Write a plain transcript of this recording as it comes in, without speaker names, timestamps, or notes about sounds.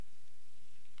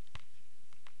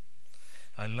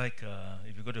I like,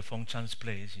 if you go to Fong Chan's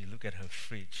place, you look at her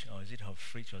fridge, or is it her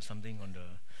fridge or something on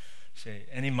the, say,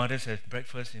 any mothers have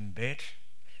breakfast in bed?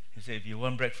 He said, if you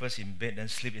want breakfast in bed, then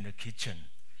sleep in the kitchen.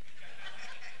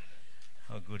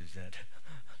 How good is that?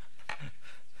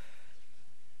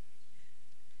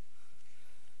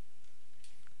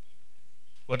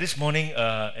 Well, this morning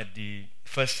at the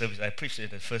first service, I preached at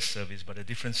the first service, but a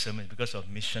different sermon because of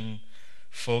mission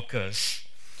focus.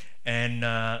 And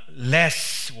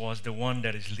Les was the one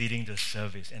that is leading the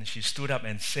service. And she stood up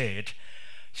and said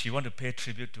she wanted to pay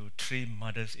tribute to 3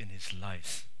 mothers in his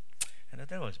life. And I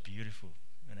thought that was beautiful.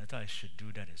 And I thought I should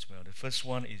do that as well. The first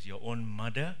one is your own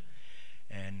mother.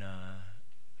 And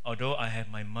although I have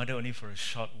my mother only for a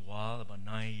short while, about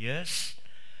 9 years,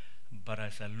 but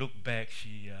as I look back,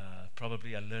 she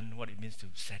probably I learned what it means to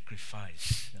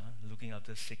sacrifice, looking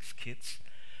after 6 kids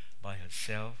by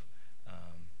herself.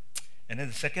 And then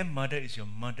the second mother is your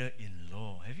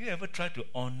mother-in-law. Have you ever tried to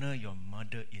honor your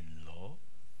mother-in-law?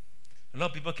 A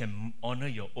lot of people can honor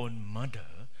your own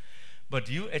mother, but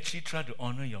do you actually try to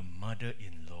honor your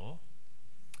mother-in-law?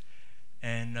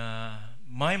 And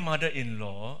my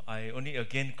mother-in-law, I only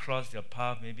again crossed their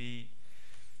path maybe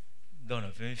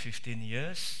 15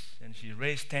 years, and she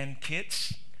raised 10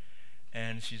 kids,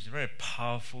 and she's a very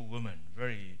powerful woman,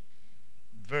 very,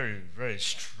 very, very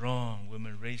strong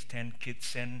woman, raised 10 kids,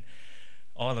 sent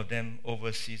all of them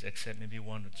overseas except maybe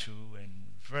 1 or 2, and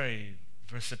very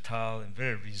versatile and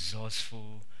very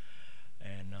resourceful,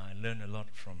 and I learned a lot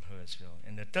from her as well.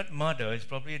 And the third mother is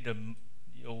probably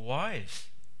your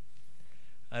wife.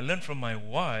 I learned from my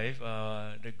wife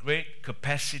the great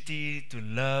capacity to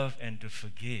love and to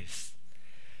forgive.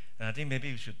 And I think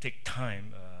maybe we should take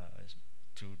time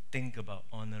to think about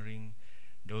honoring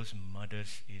those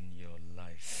mothers in your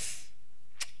life.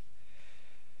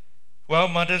 Well,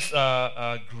 mothers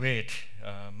are great.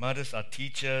 Mothers are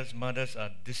teachers. Mothers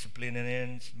are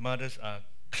disciplinarians. Mothers are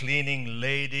cleaning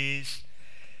ladies.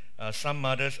 Some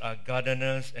mothers are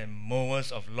gardeners and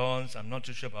mowers of lawns. I'm not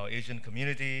too sure about our Asian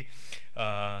community.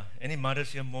 Any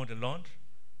mothers here mow the lawn?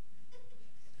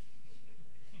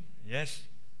 Yes?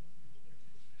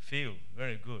 Few.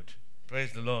 Very good.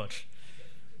 Praise the Lord.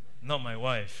 Not my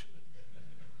wife.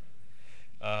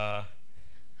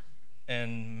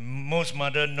 And most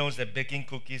mother knows that baking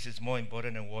cookies is more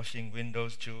important than washing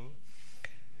windows too.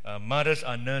 Mothers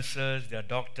are nurses, they are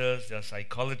doctors, they are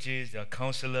psychologists, they are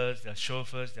counselors, they are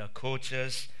chauffeurs, they are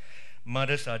coaches.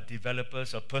 Mothers are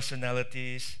developers of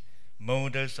personalities,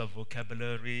 molders of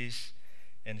vocabularies,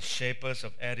 and shapers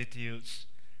of attitudes.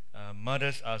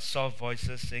 Mothers are soft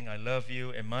voices saying, I love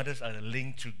you. And mothers are the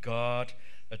link to God,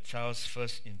 a child's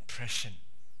first impression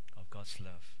of God's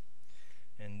love.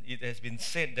 And it has been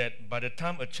said that by the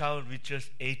time a child reaches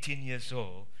 18 years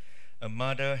old, a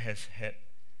mother has had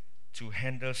to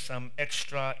handle some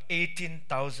extra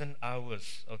 18,000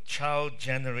 hours of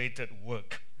child-generated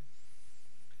work.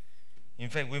 In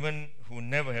fact, women who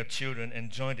never have children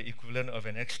enjoy the equivalent of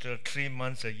an extra 3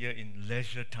 months a year in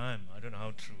leisure time. I don't know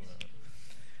how true.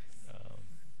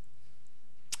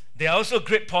 There are also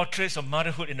great portraits of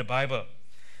motherhood in the Bible.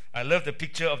 I love the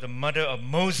picture of the mother of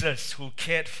Moses who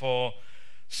cared for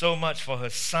so much for her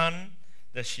son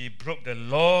that she broke the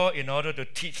law in order to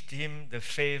teach him the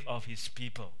faith of his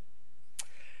people.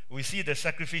 We see the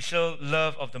sacrificial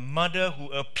love of the mother who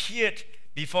appeared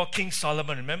before King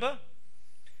Solomon, remember?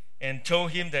 And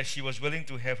told him that she was willing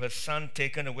to have her son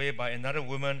taken away by another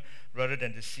woman rather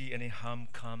than to see any harm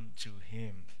come to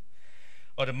him.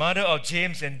 Or the mother of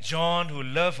James and John who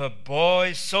loved her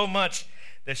boys so much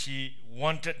that she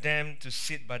wanted them to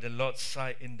sit by the Lord's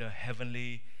side in the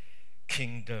heavenly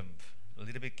kingdom. A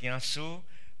little bit kiasu,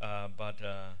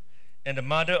 and the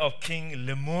mother of King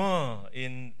Lemuel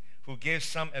who gave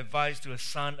some advice to her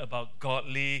son about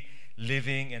godly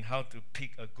living and how to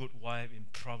pick a good wife in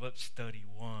Proverbs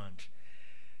 31.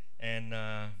 And there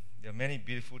are many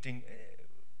beautiful things.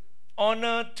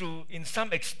 Honor, in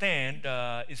some extent,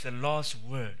 is a lost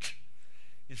word.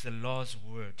 It's a lost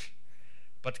word.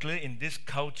 Particularly in this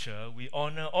culture, we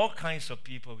honor all kinds of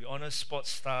people. We honor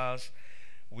sports stars.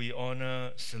 We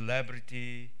honor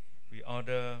celebrity. We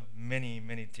honor many,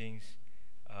 many things.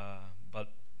 But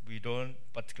we don't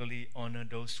particularly honor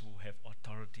those who have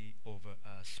authority over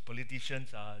us. Politicians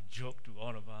are a joke to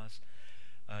all of us,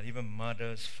 even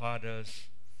mothers, fathers.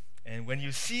 And when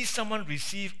you see someone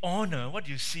receive honor, what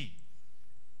do you see?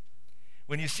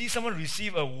 When you see someone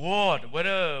receive an award,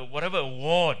 whatever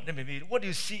award, then maybe what do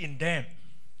you see in them?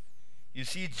 You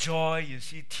see joy, you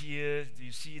see tears,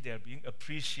 you see they're being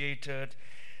appreciated.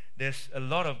 There's a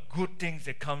lot of good things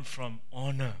that come from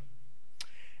honor.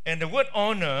 And the word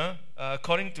honor,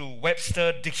 according to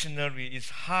Webster Dictionary, is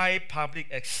high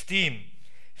public esteem,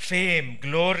 fame,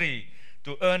 glory,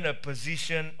 to earn a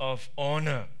position of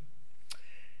honor.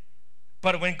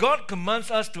 But when God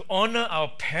commands us to honor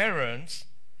our parents,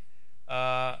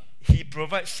 He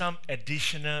provides some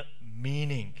additional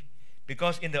meaning.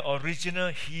 Because in the original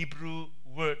Hebrew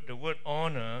word, the word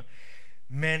honor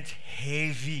meant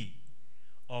heavy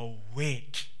or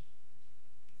weight.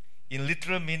 In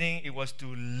literal meaning, it was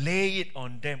to lay it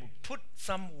on them, put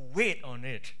some weight on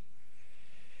it.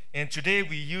 And today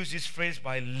we use this phrase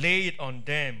by lay it on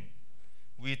them.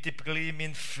 We typically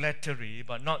mean flattery,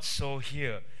 but not so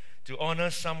here. To honor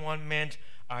someone meant,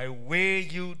 I weigh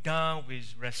you down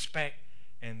with respect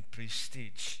and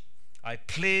prestige. I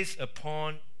place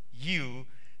upon you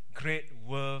great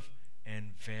worth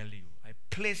and value. I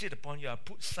place it upon you. I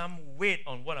put some weight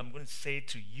on what I'm going to say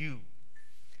to you.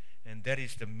 And that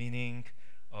is the meaning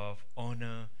of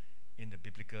honor in the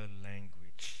biblical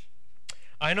language.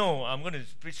 I know I'm going to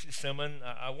preach this sermon.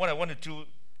 What I want to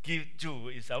do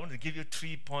is I want to give you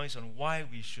 3 points on why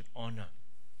we should honor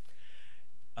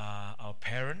our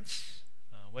parents,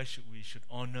 why we should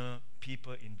honor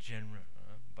people in general.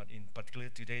 But in particular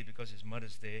today, because it's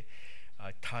Mother's Day,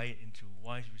 I tie it into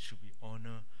why we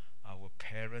honor our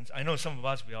parents. I know some of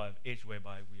us, we are of age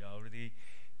whereby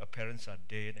our parents are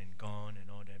dead and gone and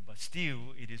all that, but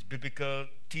still it is biblical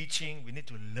teaching we need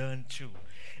to learn too.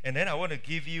 And then I want to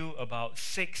give you about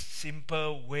 6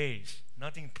 simple ways,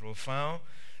 nothing profound,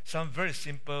 some very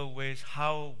simple ways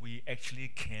how we actually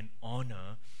can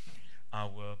honor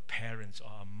our parents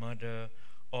or our mother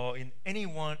or in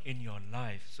anyone in your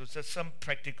life. So just some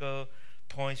practical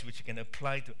points which you can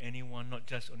apply to anyone, not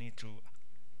just only to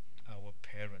our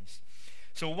parents.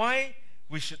 So why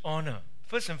we should honor?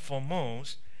 First and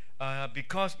foremost,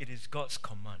 because it is God's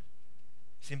command.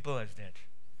 Simple as that.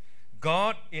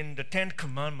 God in the 10th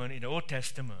commandment in the Old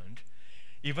Testament,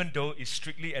 even though it's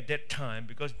strictly at that time,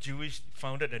 because Jewish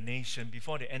founded the nation,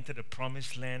 before they entered the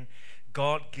promised land,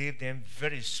 God gave them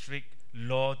very strict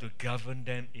law to govern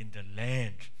them in the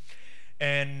land.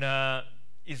 And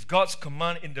it's God's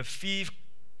command in the 5th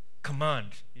command.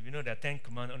 If you know there are 10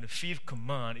 commands, on the 5th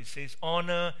command, it says,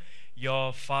 honor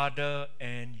your father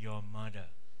and your mother,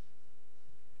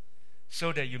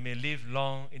 so that you may live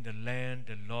long in the land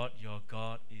the Lord your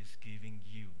God is giving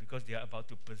you. Because they are about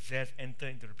to enter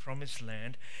into the promised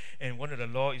land. And one of the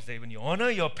laws is that when you honor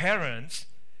your parents,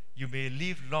 you may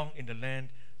live long in the land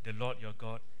the Lord your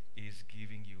God is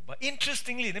giving you. But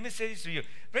interestingly, let me say this to you.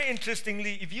 Very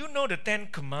interestingly, if you know the 10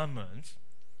 commandments,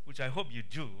 which I hope you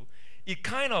do, it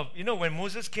kind of, when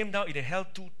Moses came down, it held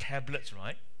 2 tablets,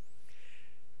 right?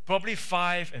 Probably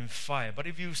 5 and 5. But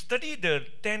if you study the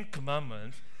 10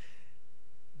 commandments,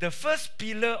 the first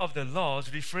pillar of the law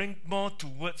is referring more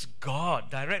towards God,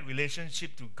 direct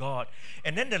relationship to God.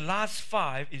 And then the last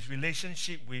 5 is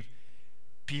relationship with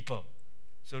people.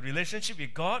 So relationship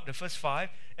with God, the first 5,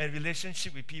 and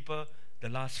relationship with people, the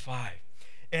last 5.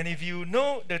 And if you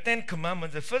know the 10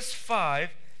 commandments, the first 5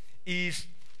 is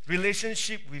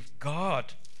relationship with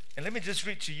God. And let me just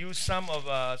read to you some of,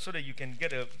 so that you can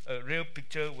get a real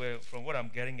picture from what I'm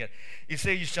getting at. It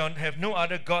says, you shall have no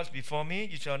other gods before me.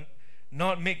 You shall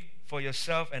not make for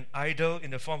yourself an idol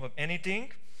in the form of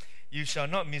anything. You shall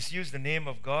not misuse the name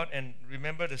of God. And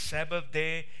remember the Sabbath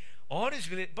day. All is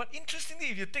related. But interestingly,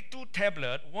 if you take 2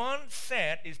 tablets, one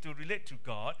set is to relate to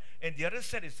God, and the other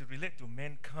set is to relate to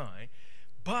mankind.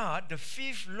 But the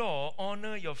 5th law,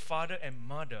 honor your father and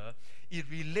mother, it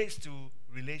relates to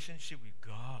relationship with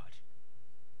God.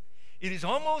 It is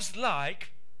almost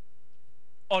like,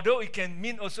 although it can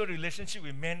mean also relationship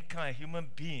with mankind, human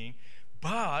being,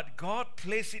 but God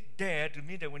placed it there to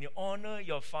mean that when you honor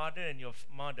your father and your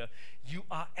mother, you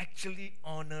are actually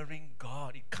honoring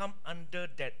God. It comes under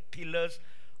that pillars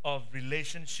of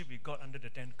relationship with God under the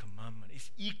 10 commandments. It's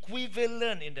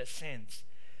equivalent in that sense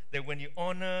that when you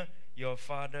honor your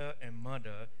father and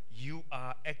mother, you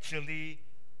are actually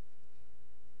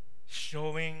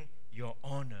showing your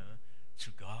honor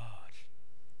to God.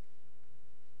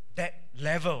 That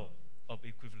level of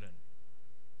equivalent.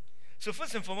 So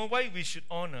first and foremost, why we should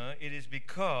honor, it is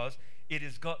because it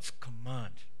is God's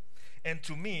command. And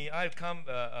to me, I've come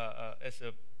as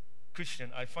a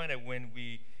Christian, I find that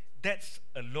that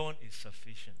alone is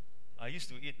sufficient. I used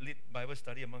to lead Bible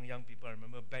study among young people. I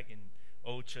remember back in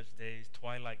old church days,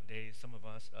 twilight days, some of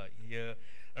us are here.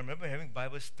 I remember having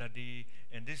Bible study,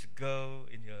 and this girl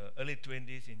in her early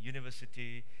 20s in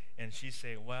university, and she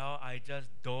said, well, I just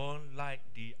don't like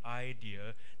the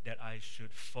idea that I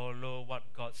should follow what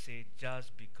God said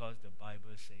just because the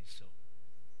Bible says so.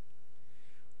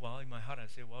 Well, in my heart, I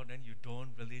say, well, then you don't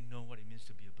really know what it means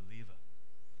to be a believer.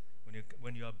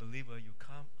 When you are a believer, you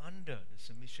come under the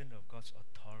submission of God's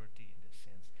authority in that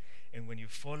sense. And when you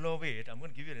follow it, I'm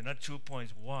going to give you another 2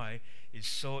 points why it's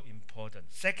so important.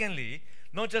 Secondly,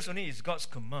 not just only is God's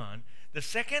command, the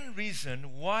second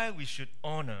reason why we should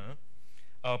honor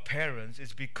our parents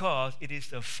is because it is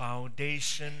the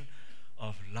foundation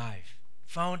of life.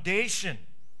 Foundation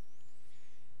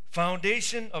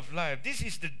of life. This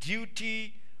is the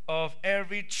duty of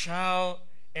every child,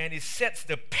 and it sets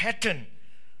the pattern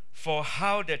for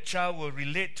how the child will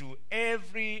relate to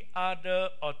every other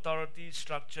authority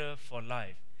structure for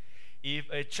life. If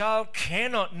a child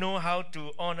cannot know how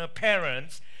to honor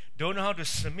parents, don't know how to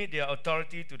submit their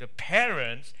authority to the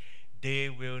parents, they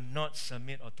will not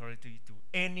submit authority to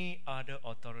any other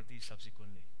authority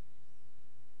subsequently.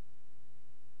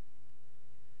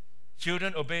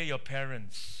 Children, obey your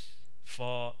parents,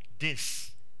 for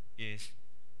this is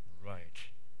right.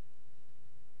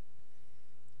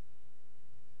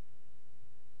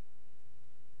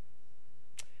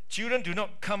 Children do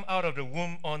not come out of the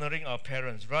womb honoring our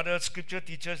parents. Rather, Scripture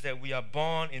teaches that we are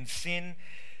born in sin,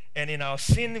 and in our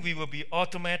sin we will be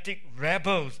automatic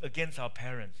rebels against our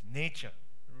parents. Nature,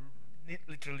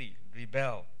 literally,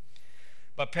 rebel.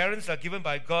 But parents are given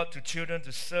by God to children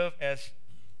to serve as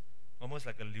almost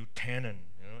like a lieutenant.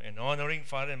 And honoring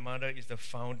father and mother is the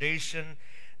foundation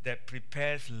that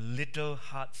prepares little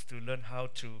hearts to learn how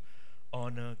to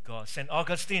honor God. St.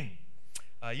 Augustine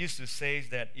used to say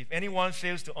that if anyone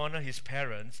fails to honor his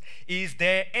parents, is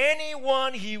there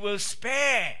anyone he will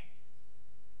spare?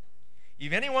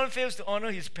 If anyone fails to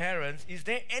honor his parents, is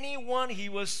there anyone he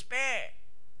will spare?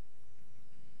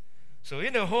 So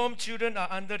in the home, children are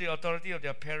under the authority of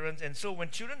their parents. And so when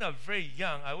children are very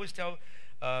young, I always tell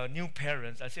new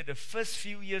parents, I say the first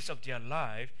few years of their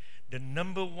life, the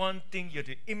number one thing you have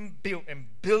to inbuild and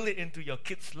build it into your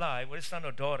kid's life, whether son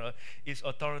or daughter, is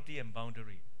authority and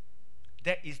boundary.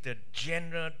 That is the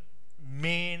general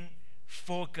main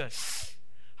focus.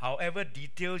 However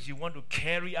details you want to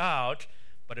carry out,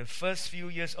 but the first few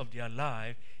years of their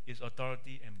life is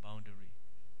authority and boundary.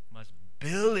 Must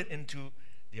build it into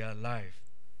their life.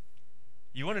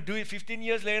 You want to do it 15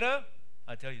 years later?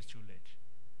 I tell you it's too late.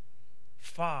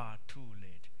 Far too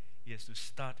late. It has to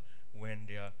start when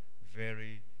they are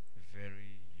very,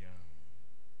 very young.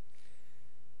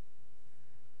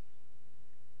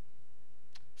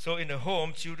 So in the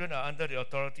home, children are under the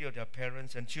authority of their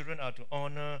parents, and children are to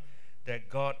honor that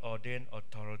God-ordained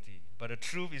authority. But the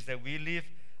truth is that we live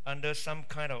under some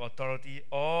kind of authority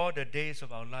all the days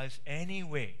of our lives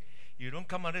anyway. You don't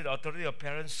come under the authority of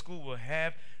parents. School will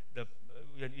have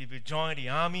if you join the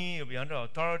army, you'll be under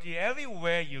authority.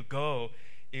 Everywhere you go,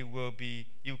 it will be,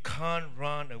 you can't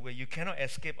run away. You cannot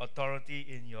escape authority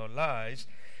in your lives.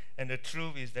 And the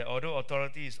truth is that although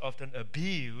authority is often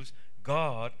abused,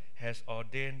 God has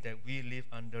ordained that we live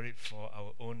under it for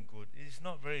our own good. It is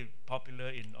not very popular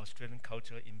in Australian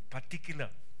culture in particular,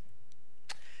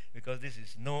 because this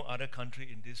is no other country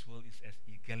in this world is as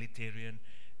egalitarian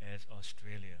as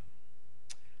Australia.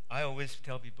 I always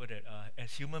tell people that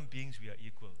as human beings we are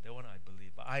equal. That one I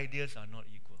believe. But ideas are not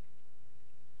equal.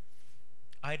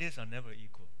 Ideas are never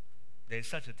equal. There is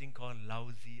such a thing called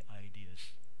lousy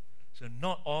ideas. So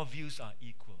not all views are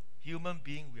equal. Human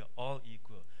beings, we are all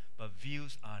equal. But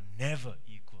views are never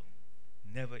equal.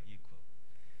 Never equal.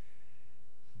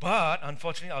 But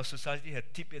unfortunately, our society has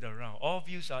tipped it around. All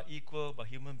views are equal, but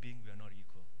human beings, we are not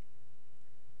equal.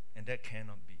 And that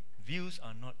cannot be. Views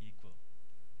are not equal.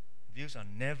 Views are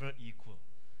never equal.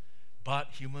 But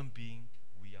human beings,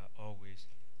 we are always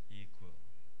equal.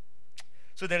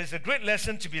 So there is a great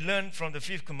lesson to be learned from the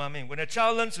fifth commandment. When a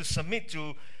child learns to submit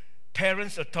to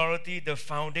parents' authority, the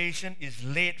foundation is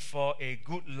laid for a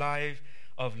good life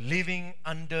of living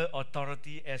under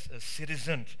authority as a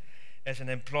citizen, as an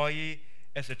employee,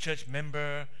 as a church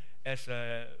member, as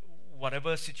a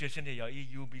whatever situation that you are in.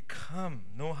 You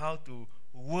know how to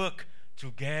work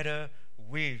together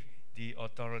with the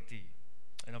authority.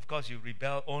 And of course, you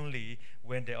rebel only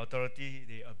when the authority,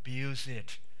 they abuse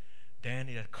it. Then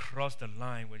it has crossed the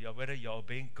line, whether you're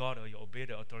obeying God or you obey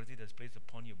the authority that's placed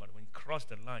upon you. But when you cross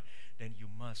the line, then you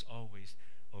must always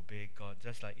obey God.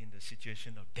 Just like in the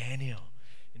situation of Daniel,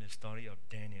 in the story of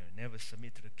Daniel. Never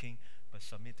submit to the king, but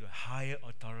submit to a higher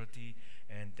authority,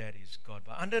 and that is God.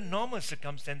 But under normal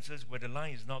circumstances, where the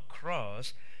line is not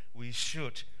crossed, we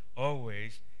should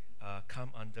always come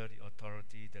under the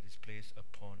authority that is placed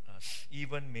upon us.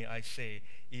 Even, may I say,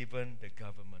 even the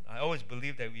government. I always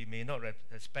believe that we may not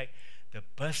respect the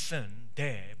person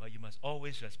there, but you must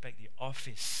always respect the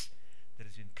office that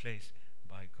is in place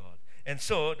by God. And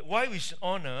so, why we should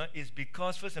honor is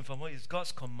because, first and foremost, it's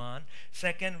God's command.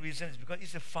 Second reason is because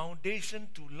it's a foundation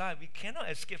to life. We cannot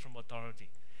escape from authority.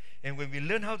 And when we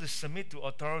learn how to submit to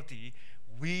authority,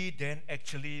 we then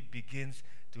actually begin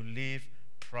to live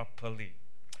properly.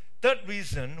 Third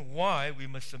reason why we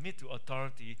must submit to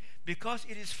authority, because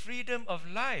it is freedom of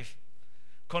life.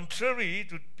 Contrary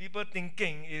to people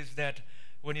thinking is that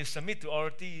when you submit to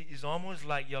authority, it's almost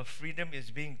like your freedom is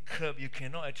being curbed. You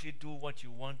cannot actually do what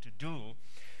you want to do.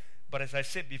 But as I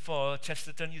said before,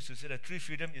 Chesterton used to say that true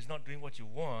freedom is not doing what you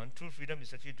want. True freedom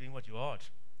is actually doing what you ought.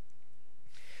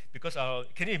 Because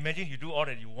can you imagine you do all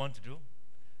that you want to do?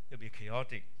 It'll be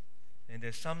chaotic. And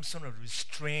there's some sort of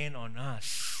restraint on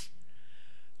us.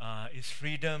 It's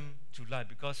freedom to life,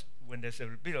 because when there's a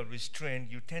bit of restraint,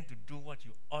 you tend to do what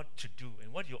you ought to do.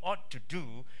 And what you ought to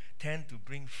do tend to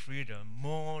bring freedom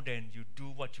more than you do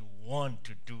what you want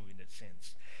to do, in a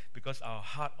sense. Because our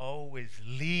heart always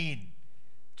lean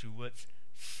towards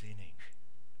sinning.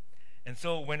 And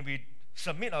so when we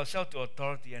submit ourselves to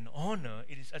authority and honor,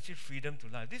 it is actually freedom to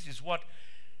life. This is what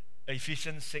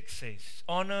Ephesians 6 says.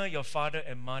 Honor your father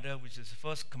and mother, which is the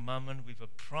first commandment with a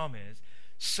promise,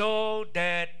 so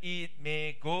that it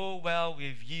may go well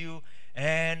with you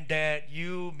and that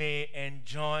you may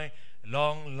enjoy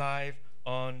long life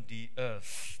on the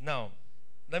earth. Now,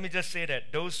 let me just say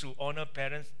that those who honor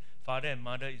parents, father and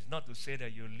mother, is not to say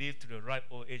that you live to the ripe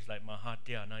old age like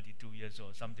Mahathir, 92 years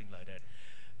old, something like that.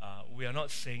 We are not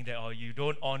saying that, or you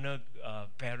don't honor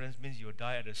parents means you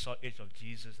die at the short age of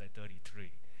Jesus at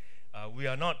 33. We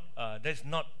are not, that's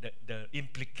not the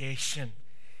implication.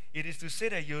 It is to say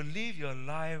that you live your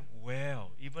life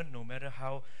well, even no matter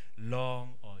how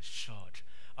long or short.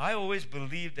 I always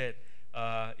believe that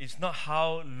it's not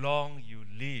how long you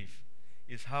live,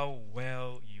 it's how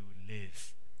well you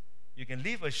live. You can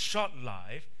live a short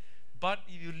life, but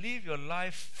if you live your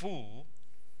life full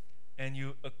and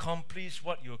you accomplish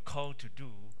what you're called to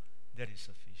do, that is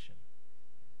sufficient.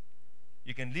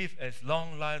 You can live as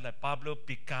long life like Pablo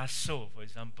Picasso, for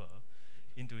example,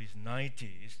 into his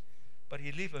 90s, but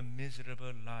he lived a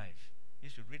miserable life. You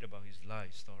should read about his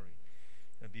life story.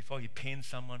 Before he paints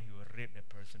someone, he will rape that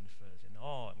person first. And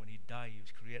when he died, he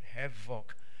would create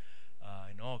havoc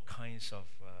and all kinds of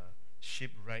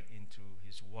shipwreck into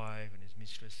his wife and his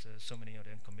mistresses. So many of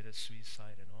them committed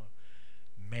suicide and all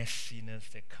messiness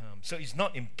that comes. So it's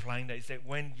not implying that. It's that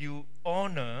when you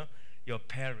honor your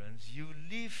parents, you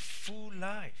live full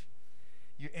life.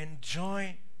 You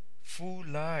enjoy full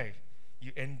life.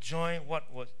 You enjoy what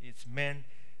it's meant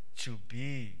to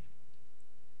be.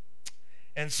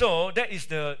 And so that is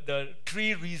the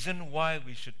three reasons why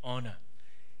we should honor.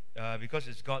 Because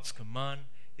it's God's command.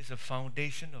 It's a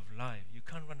foundation of life. You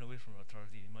can't run away from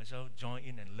authority. You might as well join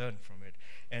in and learn from it.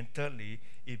 And thirdly,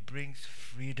 it brings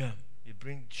freedom. It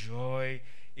brings joy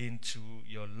into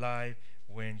your life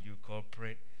when you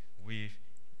cooperate with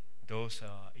those who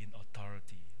are in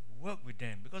authority. Work with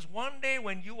them. Because one day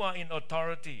when you are in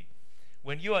authority,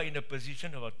 when you are in a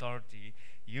position of authority,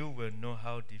 you will know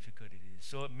how difficult it is.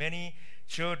 So many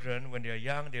children, when they are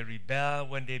young, they rebel.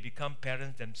 When they become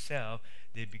parents themselves,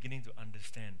 they're beginning to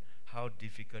understand how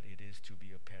difficult it is to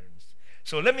be a parent.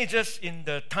 So let me just, in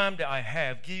the time that I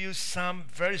have, give you some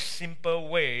very simple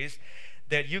ways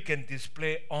that you can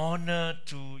display honor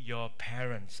to your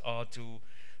parents, or to,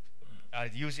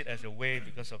 I use it as a way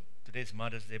because of today's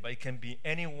Mother's Day, but it can be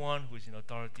anyone who is in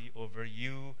authority over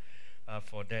you,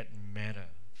 for that matter.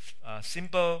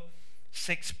 Simple,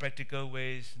 6 practical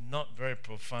ways, not very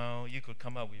profound. You could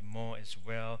come up with more as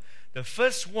well. The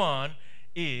first one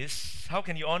is, how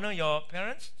can you honor your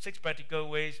parents? 6 practical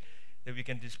ways that we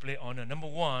can display honor. Number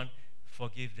 1,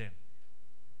 forgive them.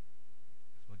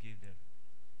 Forgive them.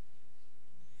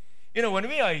 When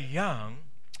we are young,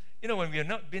 when we have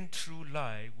not been through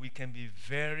life, we can be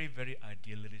very, very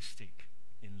idealistic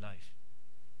in life.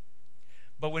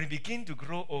 But when you begin to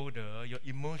grow older, your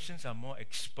emotions are more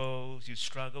exposed, you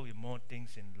struggle with more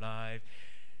things in life.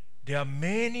 There are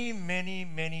many, many,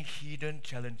 many hidden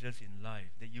challenges in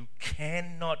life that you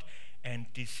cannot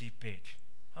anticipate.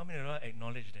 How many of you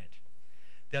acknowledge that?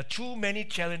 There are too many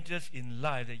challenges in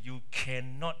life that you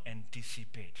cannot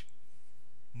anticipate,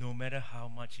 no matter how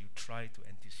much you try to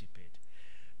anticipate.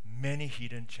 Many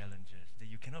hidden challenges that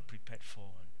you cannot prepare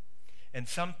for. And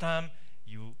sometimes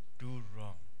you do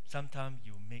wrong. Sometimes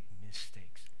you make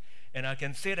mistakes. And I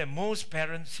can say that most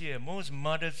parents here, most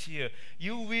mothers here,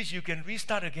 you wish you can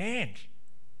restart again.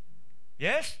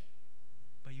 Yes?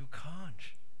 But you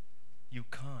can't. You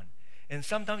can't. And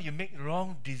sometimes you make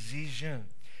wrong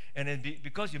decisions. And then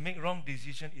because you make wrong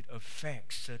decisions, it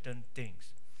affects certain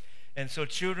things. And so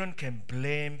children can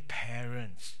blame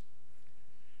parents.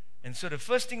 And so the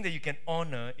first thing that you can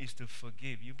honor is to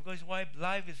forgive. Because why?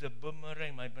 Life is a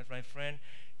boomerang, my friend.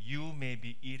 You may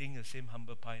be eating the same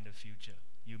humble pie in the future.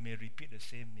 You may repeat the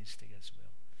same mistake as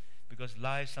well. Because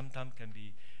life sometimes can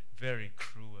be very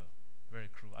cruel. Very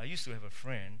cruel. I used to have a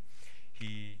friend.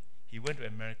 He went to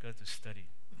America to study.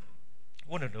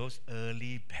 One of those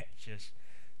early batches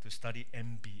to study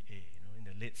MBA. In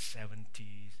the late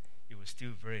 70s, it was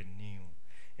still very new.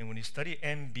 And when you study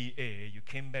MBA, you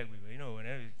came back with,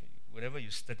 whenever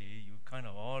you study, you kind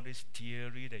of all this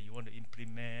theory that you want to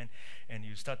implement, and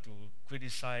you start to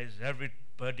criticize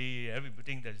everybody,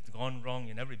 everything that's gone wrong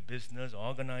in every business or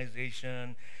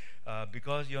organization,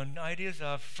 because your ideas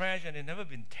are fresh and they've never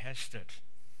been tested.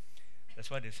 That's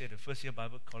why they say the first-year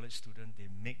Bible college students, they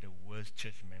make the worst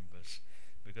church members,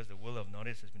 because the world of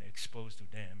knowledge has been exposed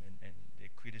to them, and they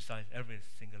criticize every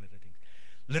single little thing.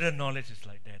 Little knowledge is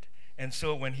like that. And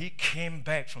so when he came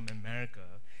back from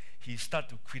America, he started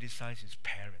to criticize his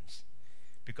parents,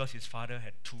 because his father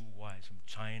had 2 wives from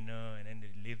China, and then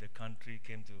they left the country,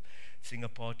 came to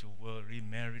Singapore to work,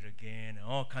 remarried again, and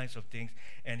all kinds of things.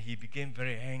 And he became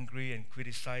very angry and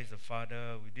criticized the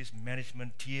father with this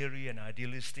management theory and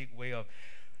idealistic way of.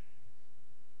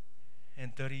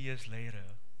 And 30 years later,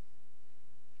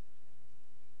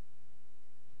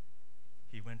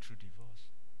 he went through divorce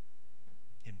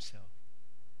himself.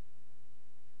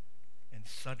 And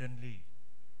suddenly,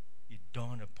 it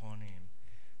dawned upon him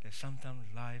that sometimes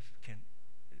life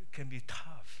can be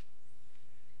tough.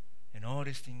 And all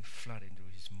these things flood into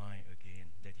his mind again,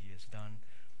 that he has done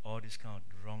all this kind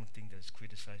of wrong thing that's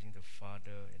criticizing the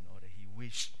father, and all that. He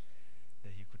wished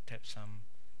that he could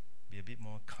be a bit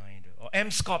more kinder. Or M.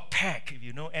 Scott Peck, if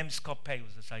you know M. Scott Peck, he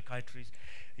was a psychiatrist.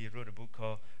 He wrote a book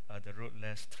called The Road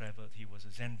Less Traveled. He was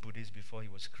a Zen Buddhist before he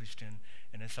was Christian,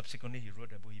 and then subsequently he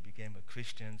wrote a book. He became a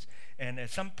Christian. And at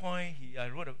some point, I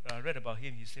read about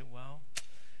him. He said, "Well,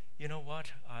 you know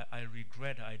what? I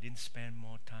regret I didn't spend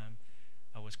more time.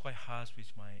 I was quite harsh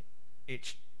with my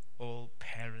aged-old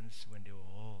parents when they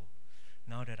were old.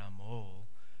 Now that I'm old,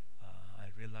 I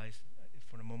realize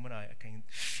for the moment I can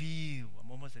feel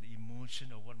almost the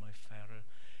emotion of what my father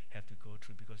had to go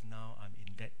through, because now I'm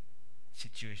in that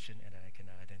situation and I can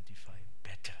identify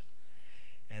better."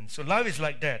 And so life is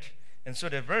like that. And so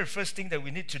the very first thing that we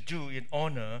need to do in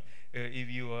honor,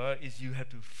 is you have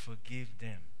to forgive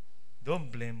them.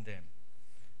 Don't blame them.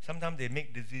 Sometimes they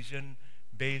make decisions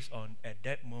based on, at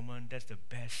that moment, that's the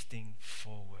best thing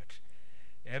forward.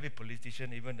 Every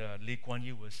politician, even Lee Kuan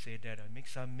Yew will say that, I make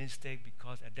some mistake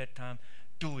because at that time,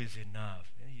 2 is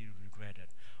enough. And you regret it.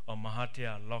 Or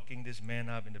Mahathir locking this man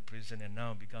up in the prison and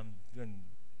now become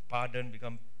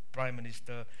prime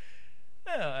minister.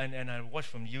 And I watched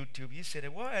from YouTube, he said,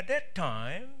 well, at that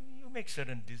time, you make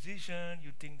certain decisions,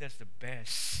 you think that's the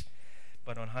best.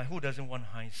 But who doesn't want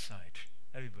hindsight?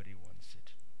 Everybody wants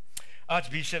it.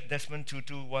 Archbishop Desmond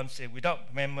Tutu once said,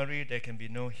 without memory, there can be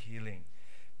no healing.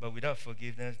 But without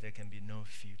forgiveness, there can be no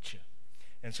future.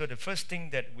 And so the first thing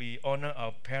that we honor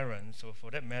our parents, or for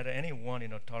that matter, anyone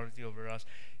in authority over us,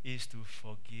 is to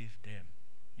forgive them.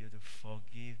 You have to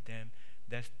forgive them.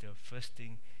 That's the first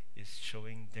thing, is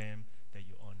showing them that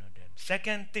you honor them.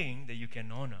 Second thing that you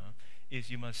can honor is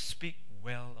you must speak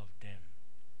well of them.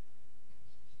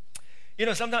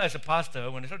 Sometimes as a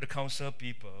pastor, when I try to counsel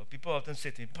people often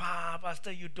say to me,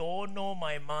 Pastor, you don't know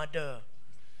my mother.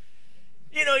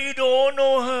 You don't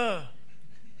know her.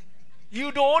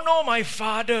 You don't know my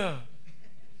father.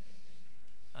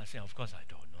 I say, of course I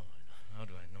don't know. How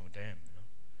do I know them?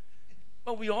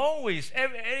 But we always,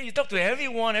 you talk to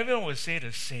everyone will say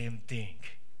the same thing.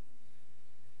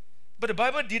 But the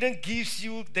Bible didn't give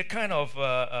you the kind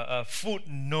of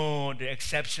footnote, the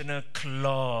exceptional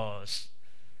clause.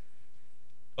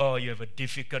 Oh, you have a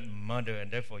difficult mother and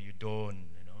therefore you don't,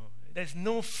 There's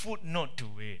no footnote to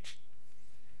it.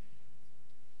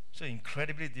 So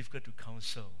incredibly difficult to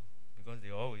counsel, because they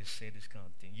always say this kind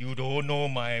of thing. You don't know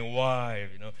my wife,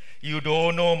 You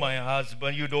don't know my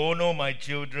husband. You don't know my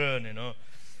children, I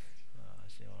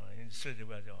say, all right. Straight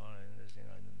away, I say, all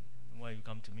right, why you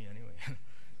come to me anyway?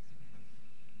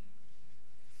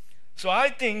 So I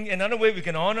think another way we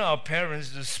can honor our parents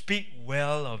is to speak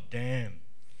well of them.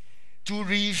 To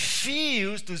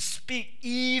refuse to speak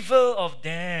evil of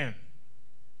them.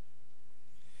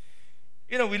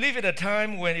 We live at a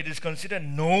time when it is considered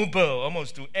noble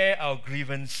almost to air our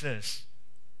grievances.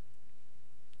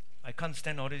 I can't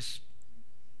stand all this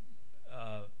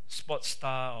sports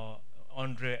star or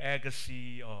Andre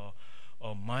Agassi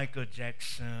or Michael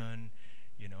Jackson.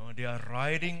 They are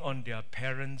riding on their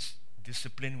parents'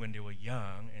 discipline when they were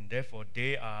young, and therefore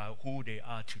they are who they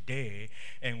are today,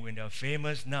 and when they are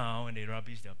famous now, and they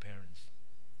rubbish their parents.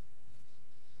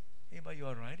 Hey, but you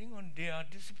are riding on their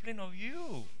discipline of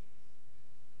you.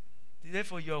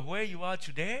 Therefore, you are where you are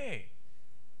today.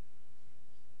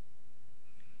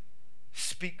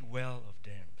 Speak well of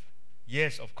them.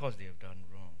 Yes, of course, they have done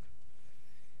wrong.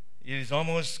 It is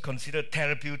almost considered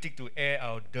therapeutic to air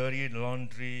our dirty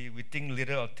laundry. We think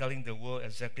little of telling the world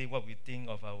exactly what we think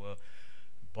of our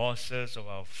bosses, of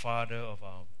our father, of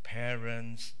our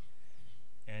parents.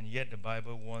 And yet the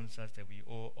Bible warns us that we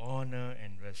owe honor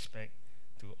and respect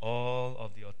to all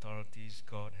of the authorities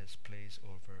God has placed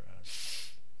over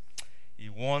us. He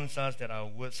warns us that our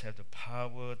words have the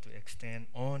power to extend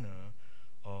honor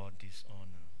or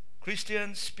dishonor.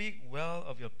 Christians, speak well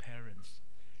of your parents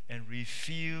and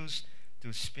refuse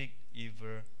to speak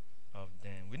evil of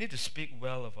them. We need to speak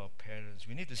well of our parents.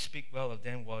 We need to speak well of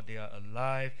them while they are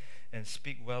alive and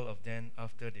speak well of them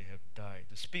after they have died.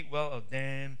 To speak well of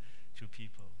them to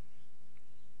people.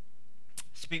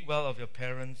 Speak well of your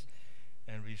parents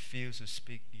and refuse to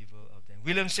speak evil of them.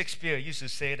 William Shakespeare used to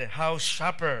say that how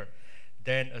sharper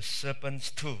than a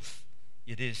serpent's tooth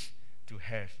it is to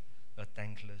have a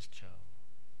thankless child.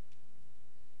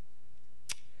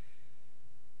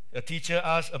 A teacher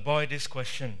asked a boy this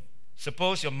question.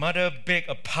 Suppose your mother baked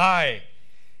a pie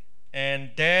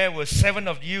and there were 7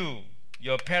 of you,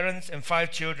 your parents and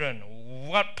 5 children.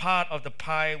 What part of the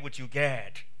pie would you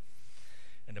get?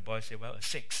 And the boy said, well, a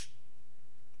 6.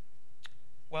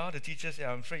 Well, the teacher said,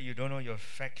 I'm afraid you don't know your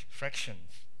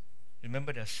fractions.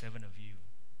 Remember, there are 7 of you.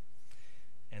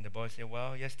 And the boy said,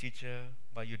 well, yes, teacher,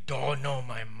 but you don't know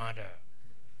my mother.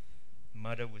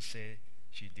 Mother would say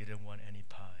she didn't want any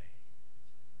pie.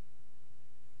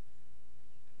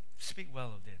 Speak well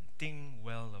of them. Think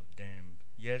well of them.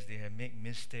 Yes, they have made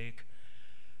mistake.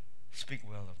 Speak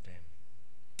well of them.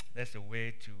 That's the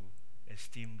way to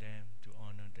esteem them, to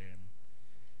honor them.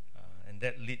 And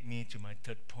that leads me to my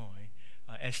third point.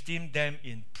 Esteem them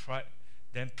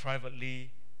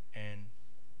privately and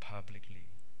publicly.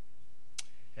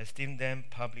 Esteem them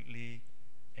publicly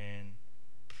and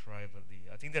privately.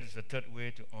 I think that is the third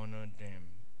way to honor them.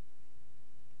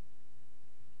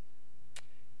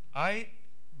 I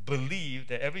believe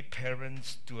that every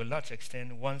parent, to a large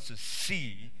extent, wants to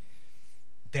see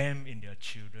them in their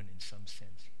children in some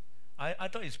sense. I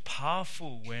thought it's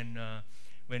powerful when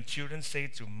children say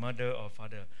to mother or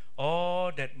father,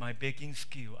 all that my baking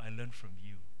skill I learned from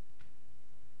you.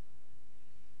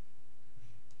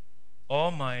 All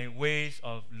my ways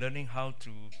of learning how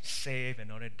to save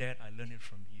and all that I learned it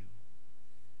from you.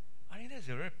 I think that's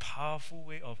a very powerful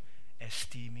way of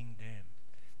esteeming them,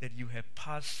 that you have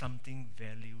passed something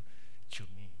value to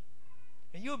me.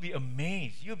 And you'll be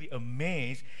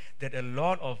amazed that a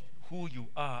lot of who you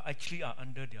are actually are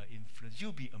under their influence.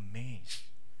 You'll be amazed.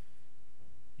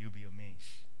 You'll be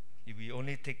amazed. If we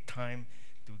only take time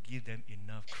to give them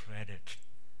enough credit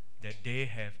that they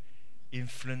have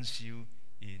influenced you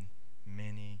in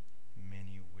many,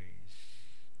 many ways.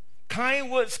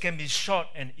 Kind words can be short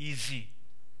and easy,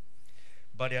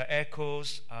 but their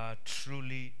echoes are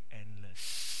truly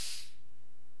endless.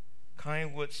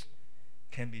 Kind words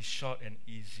can be short and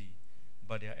easy,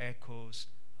 but their echoes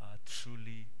are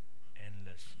truly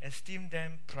endless. Esteem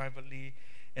them privately,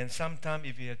 and sometimes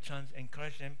if you have chance,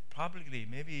 encourage them publicly.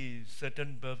 Maybe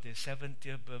certain birthday,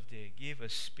 70th birthday, give a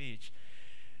speech.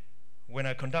 When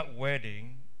I conduct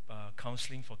wedding,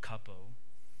 counseling for couple,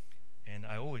 and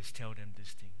I always tell them this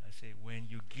thing. I say, when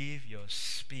you give your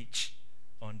speech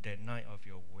on that night of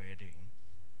your wedding,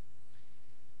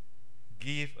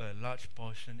 give a large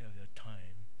portion of your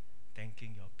time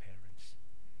thanking your parents.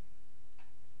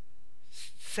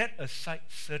 Set aside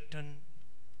certain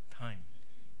time.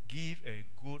 Give a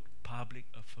good public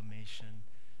affirmation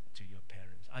to your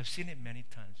parents. I've seen it many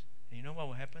times. And you know what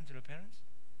will happen to the parents?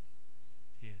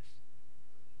 Tears.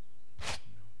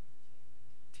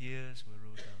 Tears will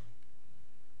roll down.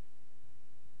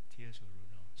 Tears will roll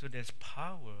down. So there's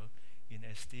power in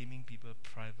esteeming people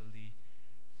privately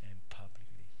and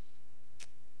publicly.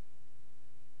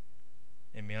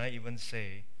 And may I even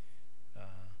say,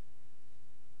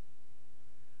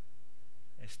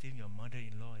 esteem your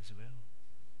mother-in-law as well.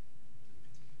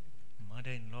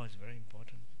 Mother-in-law is very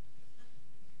important.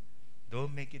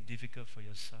 Don't make it difficult for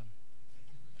your son.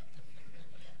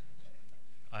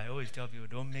 I always tell people,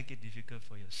 don't make it difficult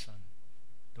for your son.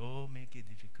 Don't make it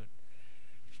difficult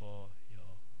for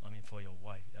your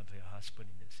wife, for your husband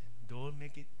in that sense. Don't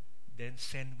make it then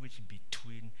sandwich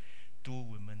between 2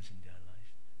 women in their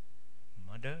life.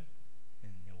 Mother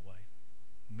and your wife.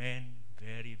 Men,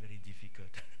 very, very difficult.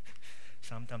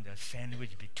 Sometimes they're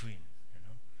sandwiched between,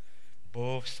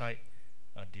 Both sides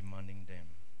are demanding them.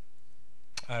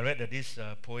 I read that this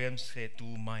poem said, to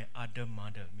my other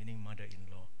mother, meaning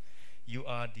mother-in-law. You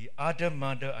are the other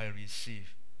mother I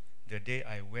received the day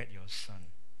I wed your son.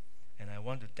 And I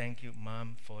want to thank you,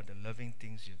 Mom, for the loving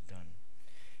things you've done.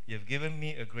 You have given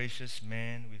me a gracious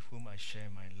man with whom I share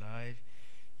my life.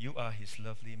 You are his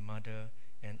lovely mother,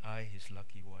 and I his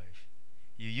lucky wife.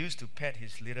 You used to pat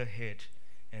his little head,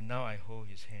 and now I hold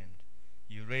his hand.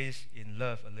 You raised in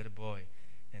love a little boy,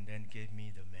 and then gave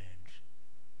me the man.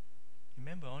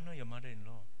 Remember, honor your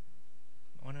mother-in-law.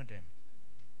 Honor them.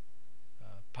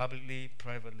 Publicly,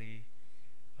 privately.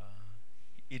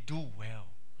 You do well.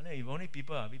 If only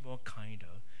people are a bit more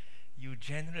kinder, you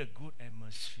generate a good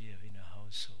atmosphere in a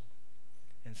household.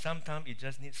 And sometimes it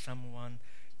just needs someone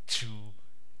to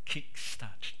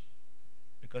kick-start.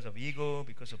 Because of ego,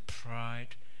 because of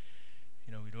pride,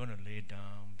 we don't want to lay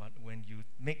down. But when you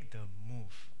make the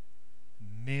move,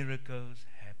 miracles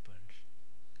happen.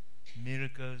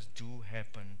 Miracles do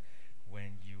happen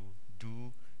when you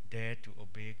do dare to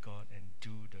obey God and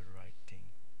do the right thing.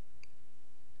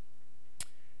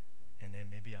 And then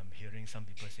maybe I'm hearing some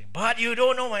people saying, but you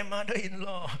don't know my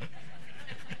mother-in-law.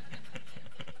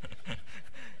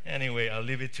 Anyway, I'll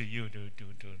leave it to you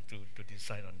to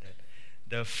decide on that.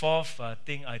 The fourth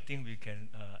thing I think we can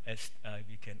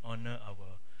honor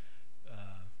our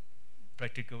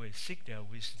practical is seek their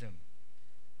wisdom.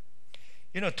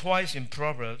 Twice in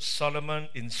Proverbs, Solomon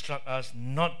instructs us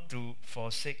not to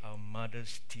forsake our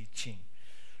mother's teaching.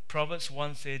 Proverbs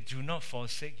 1 says, do not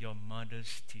forsake your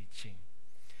mother's teaching.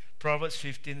 Proverbs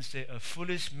 15 says, a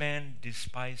foolish man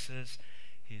despises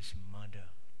his mother.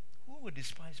 Who would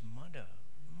despise mother?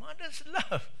 Mother's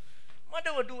love.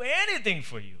 Mother will do anything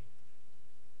for you.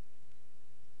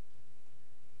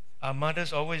 Are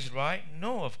mothers always right?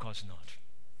 No, of course not.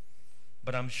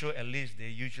 But I'm sure at least they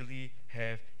usually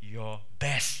have your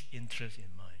best interest in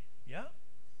mind. Yeah?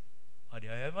 Are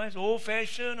their advice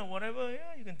old-fashioned or whatever?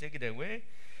 Yeah, you can take it that way.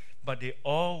 But they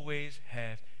always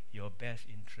have your best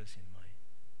interest in mind.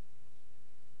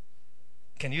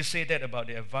 Can you say that about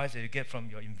the advice that you get from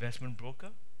your investment broker?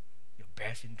 Your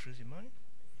best interest in mind?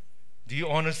 Do you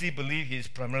honestly believe he's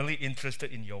primarily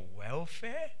interested in your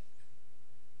welfare?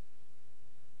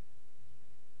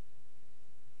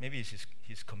 Maybe it's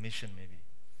his commission, maybe.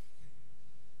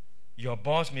 Your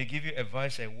boss may give you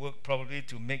advice at work probably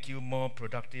to make you more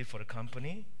productive for the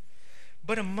company.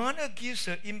 But a mother gives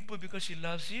her input because she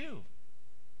loves you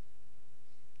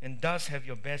and does have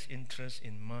your best interest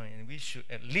in mind. And we should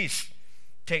at least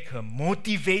take her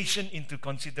motivation into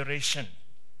consideration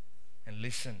and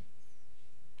listen.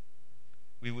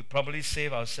 We would probably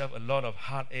save ourselves a lot of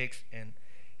heartaches and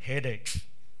headaches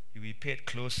if we paid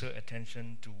closer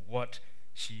attention to what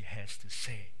she has to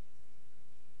say.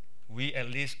 We at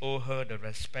least owe her the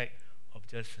respect of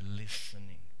just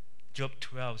listening. Job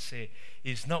 12 says,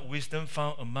 is not wisdom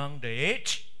found among the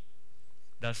aged?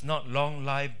 Does not long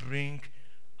life bring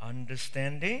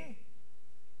understanding?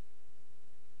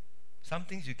 Some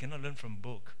things you cannot learn from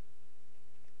book.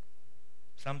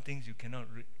 Some things you cannot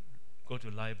go to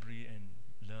library and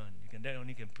learn. That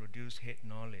only can produce head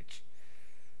knowledge.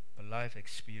 But life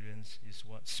experience is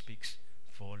what speaks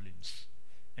volumes.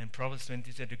 And Proverbs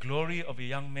 20 said, the glory of a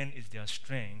young man is their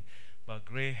strength, but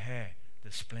gray hair,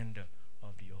 the splendor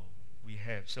of the old. We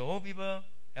have. So old people,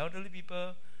 elderly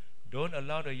people, don't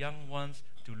allow the young ones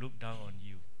to look down on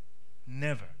you.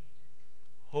 Never.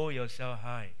 Hold yourself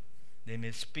high. They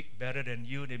may speak better than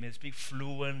you. They may speak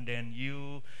fluent than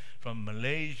you from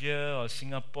Malaysia or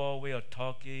Singapore way of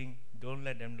talking. Don't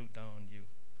let them look down on you.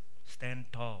 Stand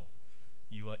tall.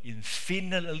 You are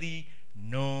infinitely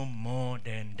no more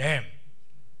than them.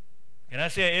 Can I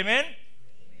say amen?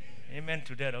 Amen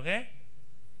to that, okay?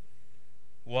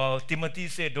 While Timothy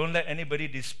said, don't let anybody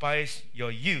despise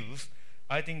your youth,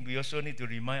 I think we also need to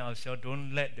remind ourselves,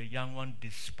 don't let the young one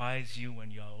despise you when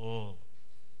you are old.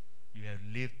 You have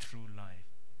lived through life,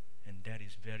 and that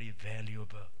is very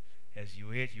valuable. As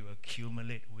you age, you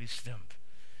accumulate wisdom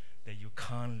that you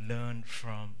can't learn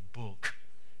from book.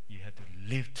 You have to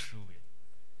live through it.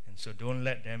 And so don't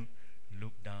let them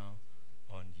look down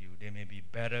on you. They may be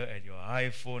better at your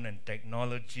iPhone and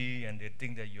technology, and they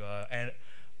think that you are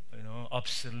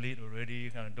obsolete already.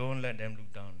 Don't let them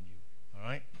look down on you. All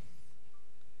right?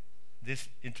 This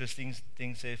interesting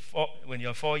thing says, when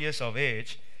you're 4 years of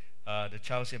age, the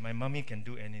child said, my mommy can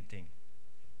do anything.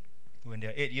 When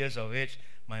they're 8 years of age,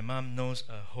 my mom knows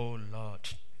a whole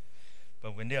lot.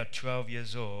 But when they are 12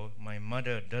 years old, my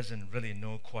mother doesn't really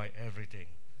know quite everything.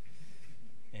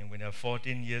 And when they're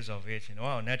 14 years of age,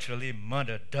 naturally,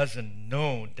 mother doesn't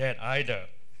know that either.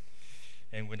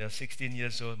 And when they're 16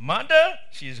 years old, mother,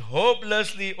 she's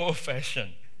hopelessly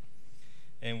old-fashioned.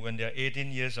 And when they're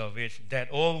 18 years of age, that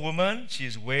old woman,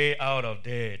 she's way out of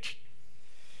date.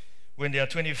 When they are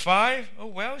 25, oh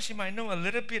well, she might know a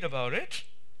little bit about it.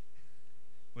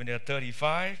 When they are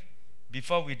 35,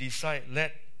 before we decide,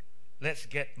 let's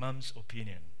get mom's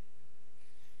opinion.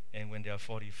 And when they are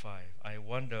 45, I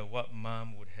wonder what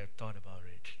mom would have thought about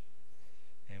it.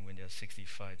 And when they are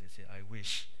 65, they say, I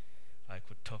wish I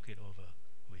could talk it over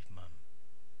with mom.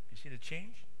 You see the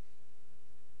change?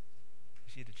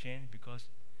 You see the change? Because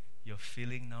your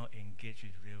feeling now engaged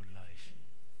with real life.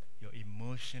 Your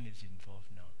emotion is involved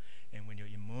now. And when your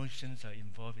emotions are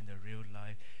involved in the real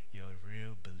life, your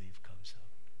real belief comes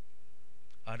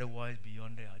out. Otherwise,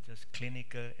 beyond that are just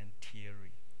clinical and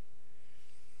theory.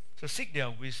 So seek their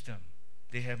wisdom.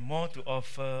 They have more to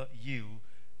offer you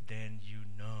than you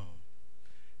know.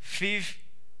 Fifth,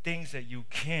 things that you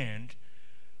can't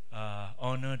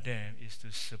honor them is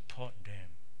to support them.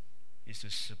 Is to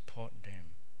support them.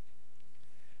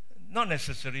 Not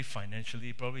necessarily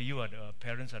financially. Probably you are the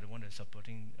parents are the one that's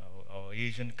supporting our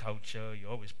Asian culture. You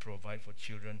always provide for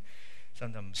children.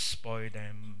 Sometimes spoil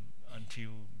them until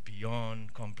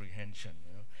beyond comprehension.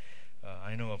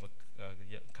 I know of a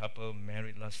couple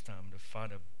married last time. The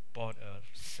father bought a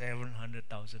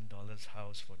 $700,000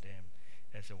 house for them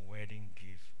as a wedding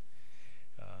gift.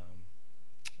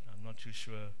 I'm not too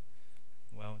sure.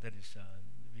 Well, that is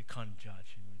we can't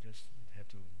judge. We just have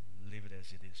to leave it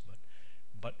as it is.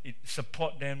 But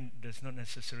support them does not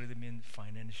necessarily mean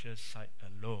financial side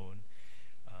alone.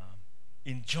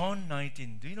 In John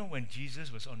 19, do you know when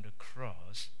Jesus was on the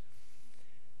cross,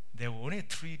 there were only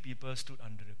 3 people stood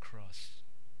under the cross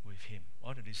with him.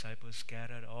 All the disciples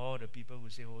scattered, all the people who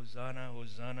say, Hosanna,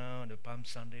 Hosanna, on the Palm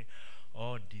Sunday,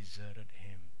 all deserted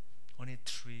him. Only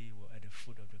 3 were at the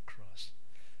foot of the cross.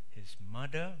 His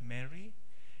mother, Mary,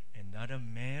 another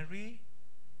Mary,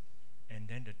 and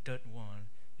then the third one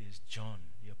is John,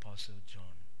 the Apostle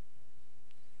John.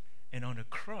 And on the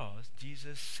cross,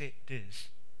 Jesus said this.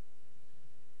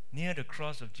 Near the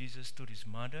cross of Jesus stood his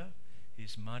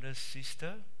mother's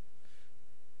sister,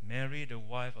 Mary, the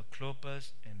wife of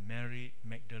Clopas, and Mary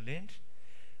Magdalene.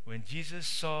 When Jesus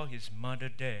saw his mother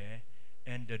there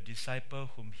and the disciple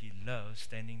whom he loved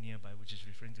standing nearby, which is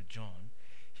referring to John,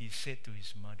 he said to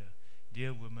his mother,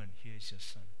 Dear woman, here is your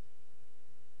son.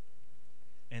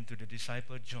 And to the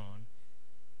disciple John,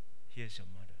 here's your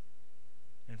mother.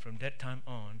 And from that time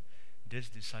on, this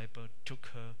disciple took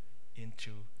her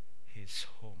into his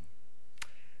home.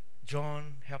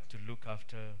 John helped to look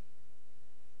after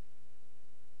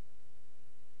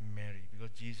Mary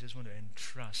because Jesus wanted to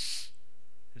entrust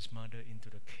his mother into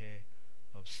the care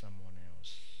of someone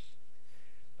else.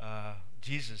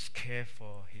 Jesus cared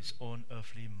for his own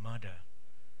earthly mother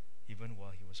even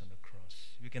while he was on the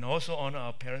cross. We can also honor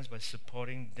our parents by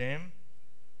supporting them.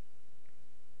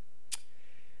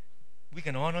 We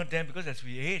can honor them because as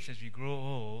we age, as we grow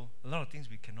old, a lot of things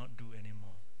we cannot do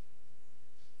anymore.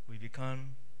 We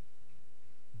become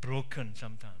broken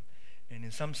sometimes. And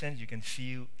in some sense, you can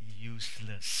feel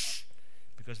useless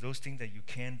because those things that you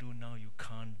can do now, you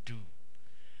can't do.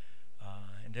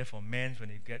 And therefore, men, when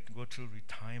they go through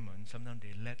retirement, sometimes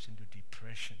they lapse into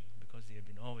depression because they have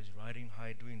been always riding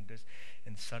high, doing this,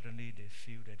 and suddenly they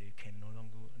feel that they can no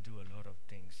longer do a lot of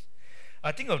things.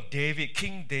 I think of David,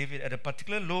 King David, at a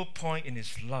particular low point in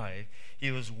his life.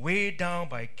 He was weighed down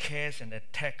by cares and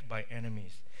attacked by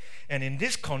enemies. And in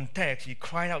this context, he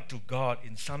cried out to God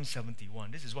in Psalm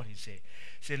 71. This is what he said.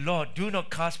 He said, Lord, do not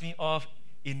cast me off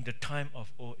in the time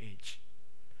of old age.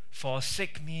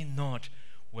 Forsake me not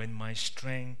when my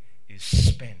strength is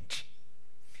spent.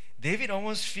 David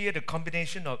almost feared the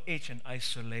combination of age and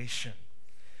isolation,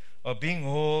 of being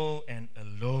old and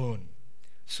alone.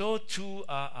 So too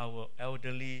are our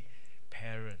elderly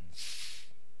parents.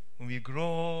 When we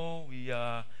grow, we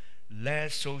are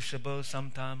less sociable,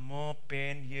 sometimes more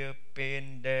pain here,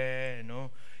 pain there,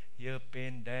 here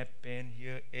pain, there pain,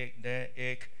 here ache, there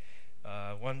ache.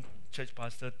 One church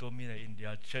pastor told me that in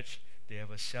their church, they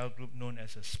have a cell group known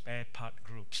as a spare part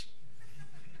groups.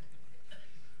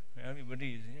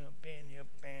 Everybody is, pain, here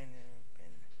pain,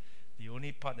 pain. The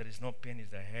only part that is not pain is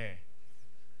the hair.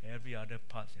 Every other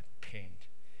part is pain.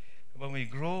 When we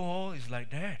grow old, it's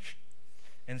like that.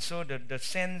 And so the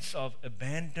sense of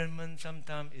abandonment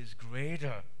sometimes is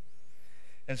greater.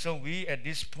 And so we, at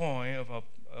this point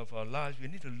of our lives, we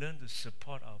need to learn to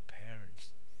support our parents.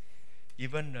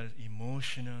 Even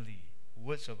emotionally,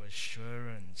 words of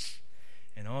assurance,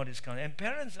 and all this kind of. And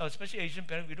parents, especially Asian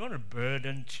parents, we don't want to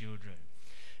burden children.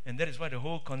 And that is why the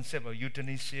whole concept of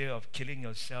euthanasia, of killing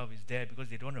yourself, is there, because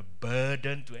they don't want to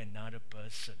burden to another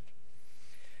person.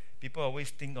 People always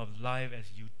think of life as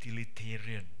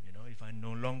utilitarian, if I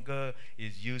no longer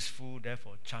is useful,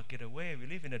 therefore chuck it away. We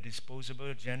live in a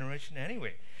disposable generation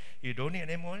anyway. You don't need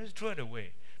anymore, just throw it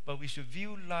away. But we should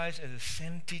view life as a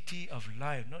sanctity of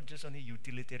life, not just only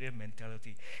utilitarian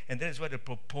mentality. And that is why the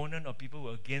proponent of people who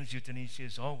are against euthanasia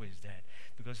is always that,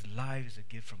 because life is a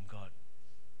gift from God.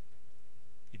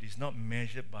 It is not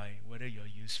measured by whether you're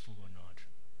useful or not.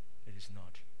 It is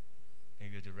not. And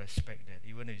you have to respect that.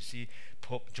 Even if you see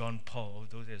Pope John Paul,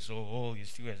 those that are so old, he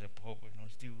still has a pope,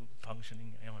 still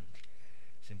functioning on,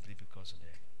 simply because of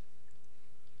that.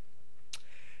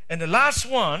 And the last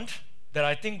one that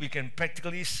I think we can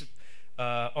practically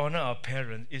honor our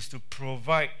parents is to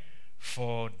provide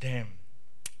for them.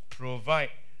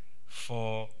 Provide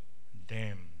for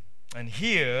them. And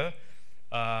here,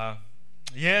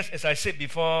 yes, as I said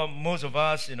before, most of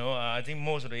us, I think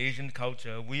most of the Asian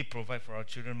culture, we provide for our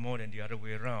children more than the other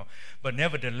way around. But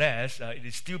nevertheless, it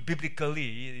is still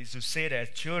biblically, it is to say that as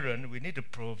children, we need to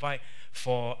provide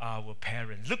for our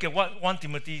parents. Look at what 1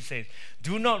 Timothy says.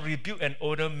 Do not rebuke an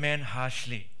older man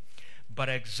harshly, but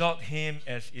exhort him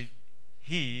as if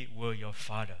he were your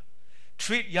father.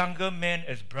 Treat younger men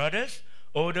as brothers,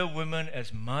 older women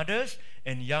as mothers,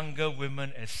 and younger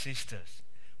women as sisters,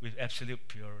 with absolute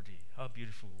purity. How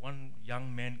beautiful. One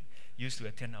young man used to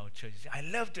attend our church. He said, I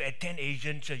love to attend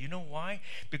Asian church. You know why?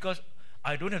 Because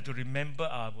I don't have to remember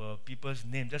our people's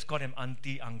names. Just call them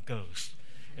auntie, uncles.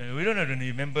 We don't have to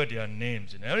remember their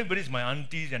names. Everybody's my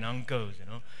aunties and uncles.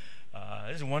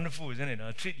 It's wonderful, isn't it?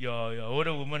 Treat your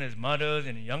older women as mothers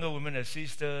and younger women as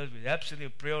sisters with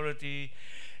absolute purity.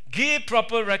 Give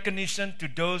proper recognition to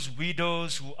those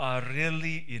widows who are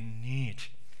really in need.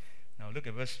 Now look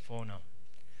at verse 4 now.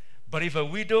 But if a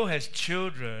widow has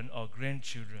children or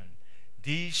grandchildren,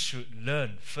 these should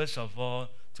learn, first of all,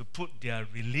 to put their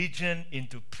religion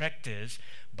into practice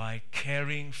by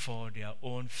caring for their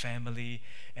own family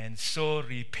and so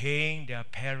repaying their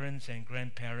parents and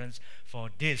grandparents, for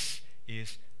this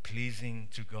is pleasing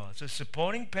to God. So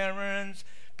supporting parents,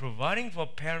 providing for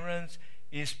parents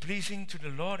is pleasing to the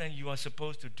Lord, and you are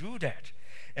supposed to do that.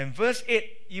 And verse 8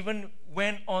 even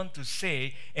went on to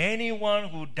say, anyone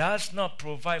who does not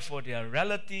provide for their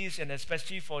relatives and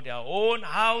especially for their own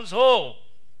household,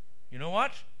 you know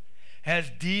what?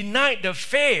 Has denied the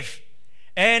faith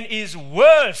and is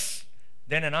worse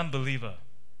than an unbeliever.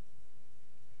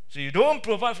 So you don't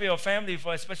provide for your family,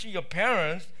 for especially your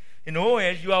parents, in old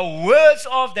age, you are worse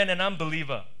off than an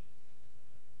unbeliever.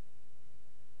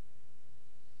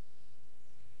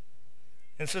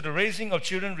 And so the raising of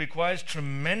children requires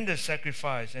tremendous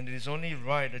sacrifice, and it is only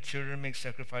right that children make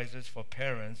sacrifices for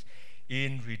parents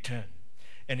in return.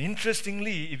 And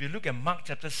interestingly, if you look at Mark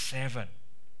chapter 7,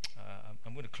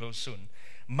 I'm going to close soon.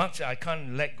 I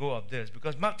can't let go of this,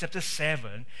 because Mark chapter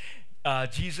 7,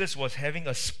 Jesus was having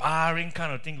a sparring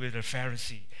kind of thing with the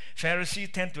Pharisee. Pharisees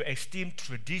tend to esteem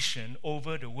tradition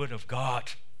over the Word of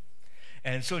God.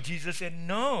 And so Jesus said,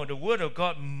 no, the Word of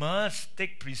God must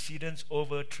take precedence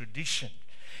over tradition.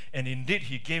 And indeed,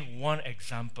 he gave one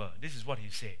example. This is what he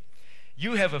said.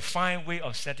 You have a fine way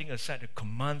of setting aside the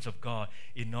commands of God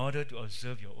in order to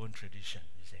observe your own tradition,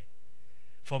 he said.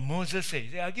 For Moses said,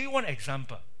 I'll give you one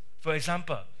example. For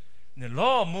example, in the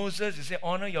law of Moses, it said,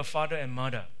 honor your father and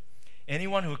mother.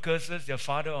 Anyone who curses their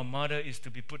father or mother is to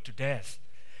be put to death.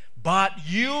 But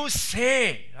you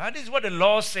say, this is what the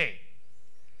law says.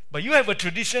 But you have a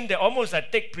tradition that almost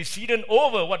take precedence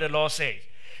over what the law says.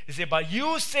 He said, but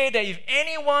you say that if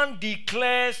anyone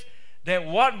declares that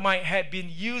what might have been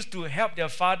used to help their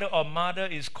father or mother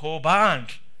is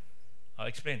korban, I'll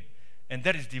explain, and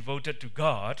that is devoted to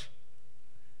God,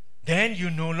 then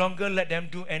you no longer let them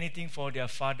do anything for their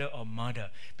father or mother.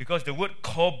 Because the word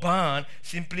korban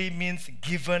simply means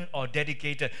given or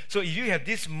dedicated. So if you have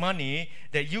this money,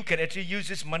 that you can actually use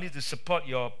this money to support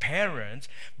your parents,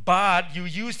 but you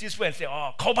use this word and say,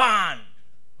 korban.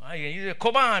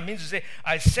 Korban means to say,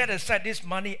 I set aside this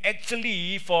money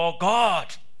actually for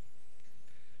God,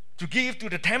 to give to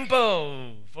the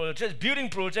temple, for the church building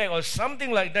project or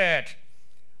something like that.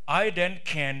 I then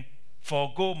can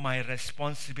forego my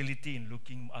responsibility in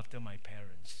looking after my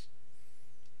parents.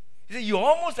 You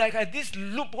almost like this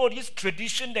loophole, this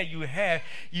tradition that you have,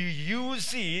 you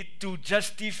use it to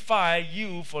justify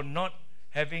you for not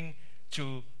having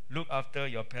to look after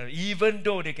your parents, even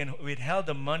though they can withhold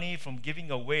the money from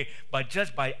giving away, but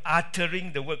just by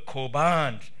uttering the word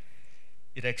korban,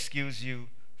 it excuses you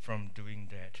from doing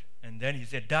that. And then he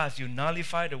said, thus you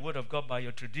nullify the word of God by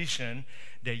your tradition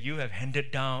that you have handed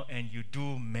down, and you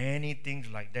do many things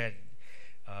like that.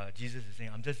 Jesus is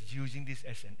saying, I'm just using this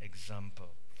as an example.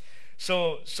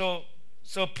 So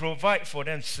provide for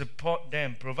them, support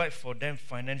them, provide for them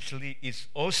financially is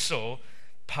also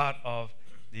part of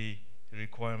the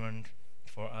requirement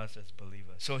for us as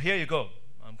believers. So here you go.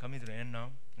 I'm coming to the end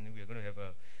now, and we are going to have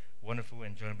a wonderful,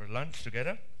 enjoyable lunch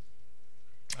together.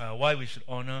 Why we should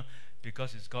honor?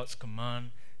 Because it's God's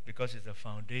command, because it's the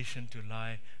foundation to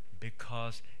life,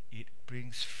 because it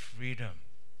brings freedom.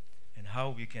 And how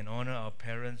we can honor our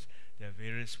parents, there are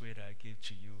various ways that I give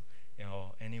to you,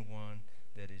 or anyone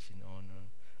that is in honor.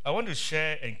 I want to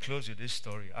share and close with this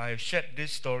story. I have shared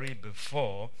this story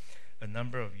before a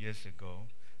number of years ago,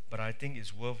 but I think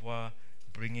it's worthwhile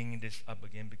bringing this up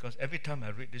again, because every time I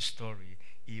read this story,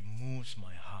 it moves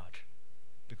my heart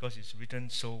because it's written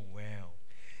so well.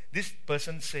 This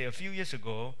person said, a few years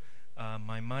ago,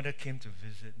 my mother came to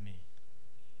visit me.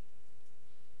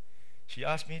 She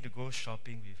asked me to go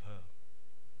shopping with her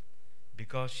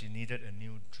because she needed a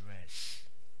new dress.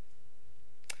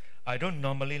 I don't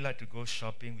normally like to go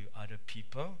shopping with other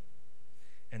people,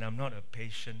 and I'm not a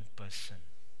patient person.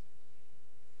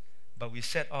 But we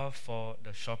set off for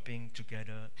the shopping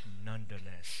together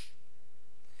nonetheless.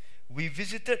 We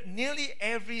visited nearly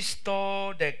every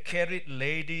store that carried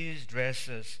ladies'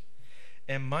 dresses,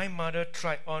 and my mother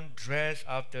tried on dress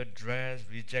after dress,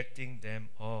 rejecting them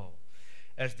all.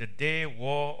 As the day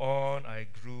wore on, I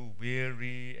grew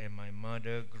weary, and my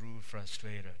mother grew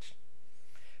frustrated.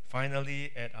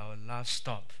 Finally, at our last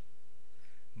stop,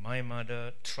 my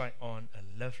mother tried on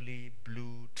a lovely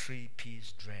blue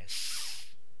 3-piece dress.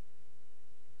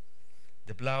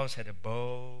 The blouse had a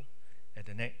bow at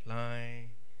the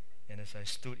neckline, and as I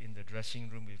stood in the dressing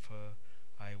room with her,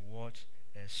 I watched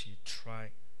as she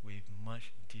tried with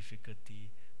much difficulty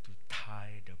to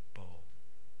tie the bow.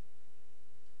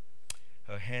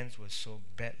 Her hands were so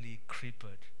badly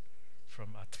crippled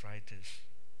from arthritis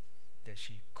that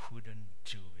she couldn't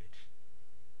do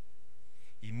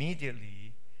it.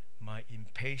 Immediately, my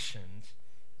impatience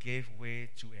gave way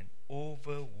to an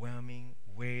overwhelming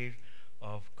wave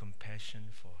of compassion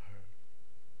for her.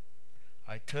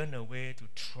 I turned away to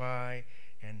try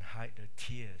and hide the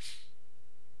tears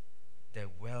that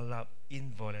well up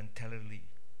involuntarily,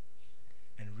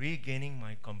 and regaining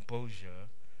my composure,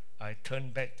 I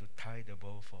turned back to tie the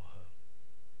bow for her.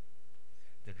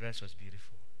 The dress was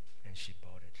beautiful, and she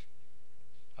bought it.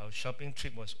 Our shopping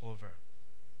trip was over,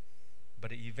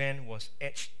 but the event was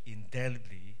etched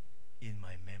indelibly in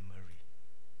my memory.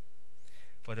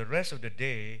 For the rest of the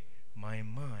day, my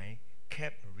mind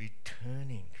kept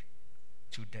returning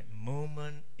to that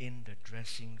moment in the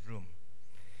dressing room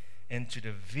and to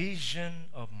the vision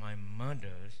of my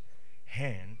mother's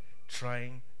hand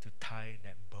trying to tie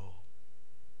that bow.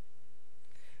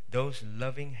 Those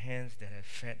loving hands that had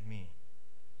fed me,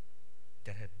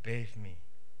 that had bathed me,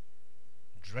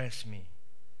 dressed me,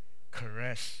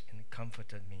 caressed and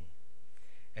comforted me,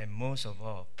 and most of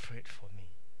all prayed for me,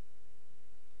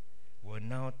 were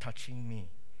now touching me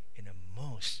in a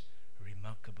most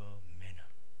remarkable manner.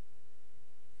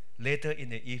 Later in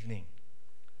the evening,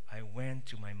 I went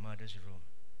to my mother's room.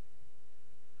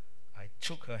 I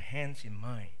took her hands in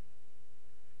mine.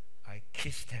 I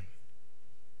kissed them.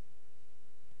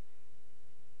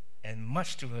 And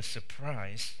much to her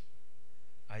surprise,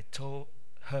 I told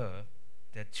her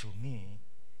that to me,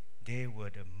 they were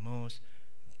the most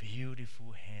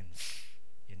beautiful hands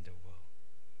in the world.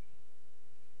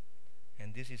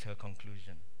 And this is her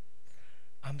conclusion.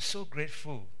 I'm so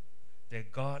grateful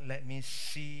that God let me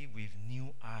see with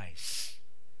new eyes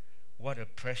what a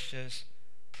precious,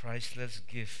 priceless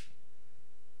gift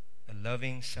a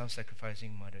loving,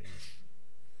 self-sacrificing mother is.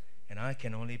 And I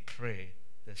can only pray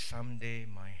that someday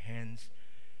my hands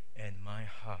and my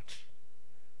heart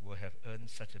will have earned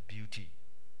such a beauty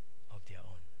of their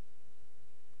own.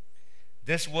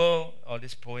 This world, or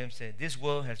this poem said, this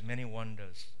world has many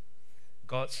wonders,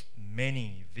 God's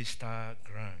many vista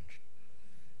grand,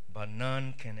 but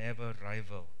none can ever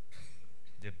rival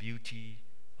the beauty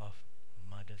of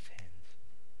mother's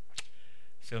hands.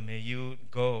 So may you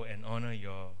go and honor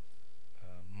your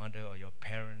mother or your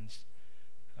parents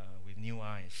with new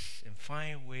eyes, and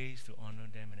find ways to honor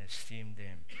them and esteem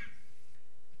them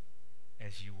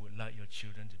as you would like your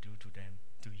children to do to them,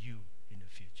 to you in the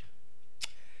future.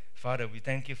 Father, we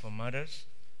thank you for mothers.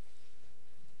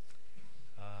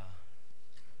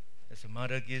 As a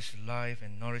mother gives life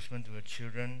and nourishment to her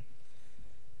children,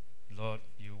 Lord,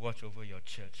 you watch over your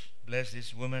church. Bless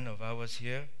these women of ours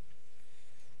here,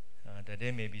 that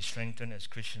they may be strengthened as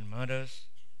Christian mothers.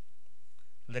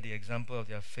 Let the example of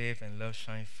their faith and love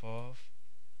shine forth.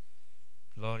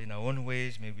 Lord, in our own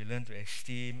ways, may we learn to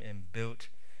esteem and build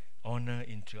honor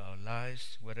into our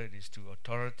lives, whether it is to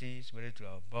authorities, whether to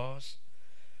our boss,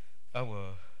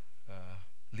 our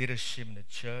leadership in the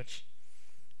church,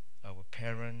 our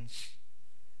parents.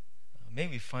 May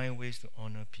we find ways to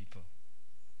honor people.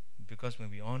 Because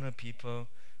when we honor people,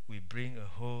 we bring a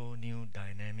whole new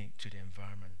dynamic to the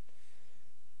environment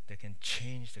that can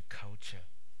change the culture.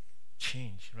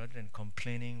 Change, rather than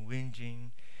complaining,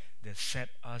 whinging, that set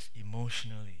us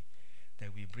emotionally,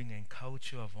 that we bring a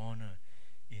culture of honor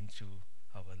into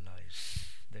our lives,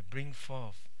 that bring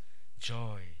forth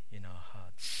joy in our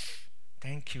hearts.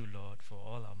 Thank you, Lord, for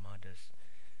all our mothers.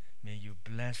 May you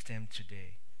bless them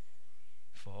today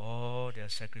for all their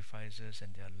sacrifices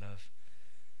and their love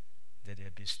that they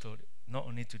have bestowed not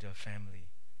only to their family,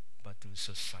 but to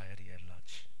society at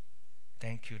large.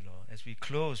 Thank you, Lord. As we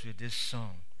close with this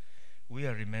song, we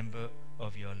are remembered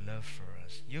of your love for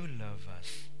us. You love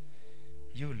us.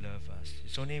 You love us.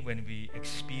 It's only when we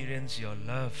experience your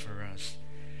love for us,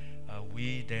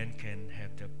 we then can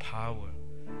have the power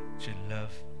to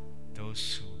love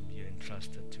those whom you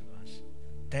entrusted to us.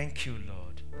 Thank you,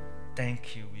 Lord.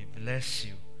 Thank you. We bless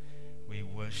you. We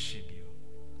worship you.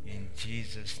 In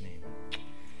Jesus' name.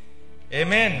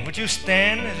 Amen. Would you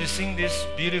stand as we sing this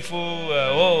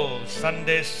beautiful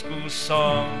Sunday school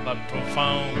song, but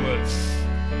profound words?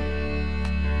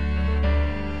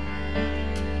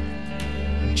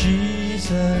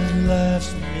 Jesus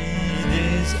loves me,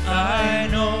 this I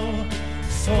know,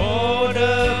 for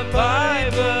the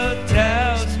Bible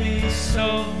tells me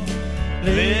so.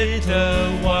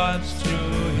 Little ones to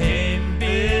him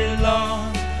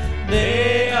belong.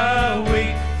 They are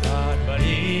weak, but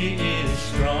he is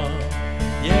strong.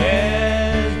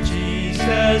 Yes,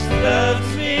 Jesus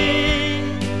loves me.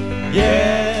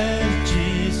 Yes,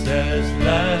 Jesus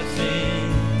loves me.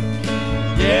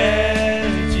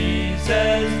 Yes,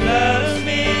 Jesus loves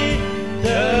me.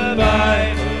 The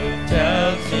Bible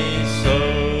tells me so.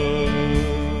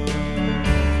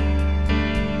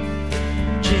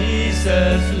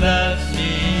 Jesus loves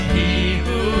me, he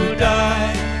who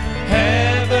died.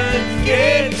 Heaven's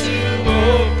gate to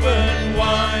open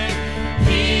wide.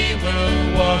 He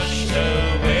will wash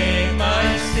away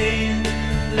my sin.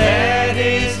 Let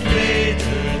his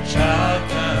little child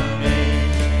come in.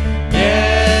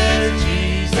 Yes,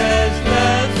 Jesus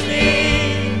loves me.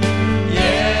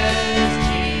 Yes,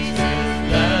 Jesus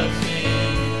loves me.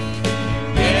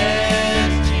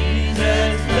 Yes,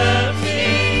 Jesus loves me.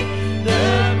 The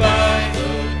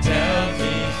Bible tells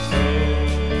me so.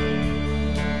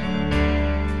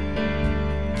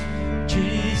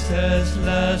 Jesus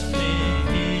loves me,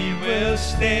 he will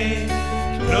stay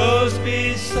close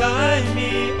beside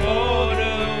me all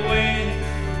the way.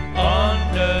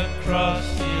 On the cross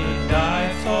he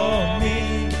died for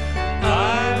me.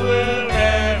 I will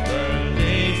ever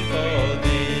live for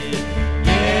thee.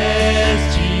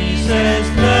 Yes, Jesus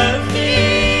loves me.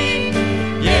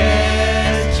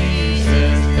 Yes,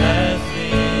 Jesus loves me.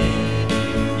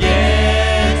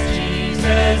 Yes,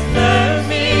 Jesus loves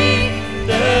me.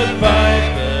 The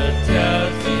Bible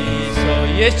tells me so.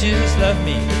 Yes, Jesus loves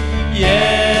me.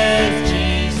 Yes,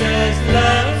 Jesus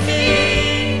loves me.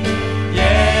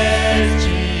 Yes,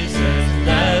 Jesus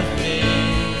loves me.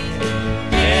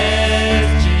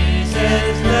 Yes,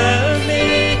 Jesus loves me.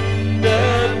 The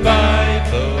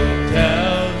Bible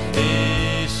tells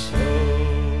me so.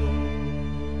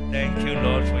 Thank you,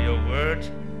 Lord, for your word.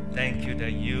 Thank you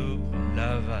that you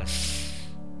love us.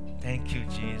 Thank you,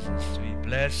 Jesus. We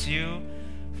bless you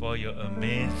for your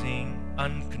amazing,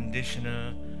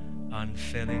 unconditional,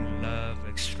 unfailing love,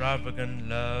 extravagant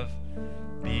love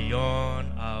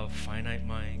beyond our finite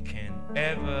mind can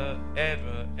ever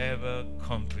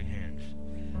comprehend.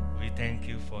 We thank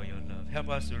you for your love. Help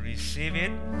us to receive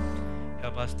it.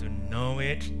 Help us to know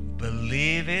it,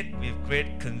 believe it with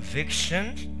great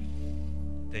conviction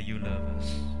that you love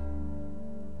us,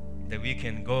 that we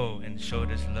can go and show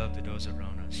this love to those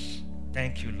around us.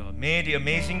 Thank you, Lord. May the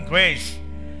amazing grace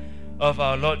of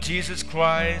our Lord Jesus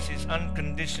Christ, his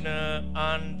unconditional,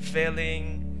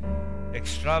 unfailing,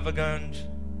 extravagant,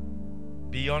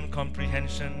 beyond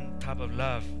comprehension type of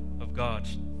love of God,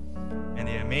 and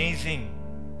the amazing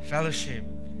fellowship,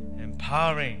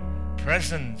 empowering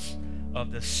presence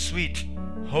of the sweet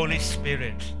Holy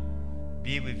Spirit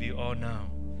be with you all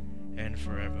now and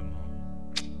forevermore.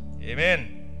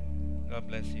 Amen. God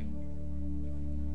bless you.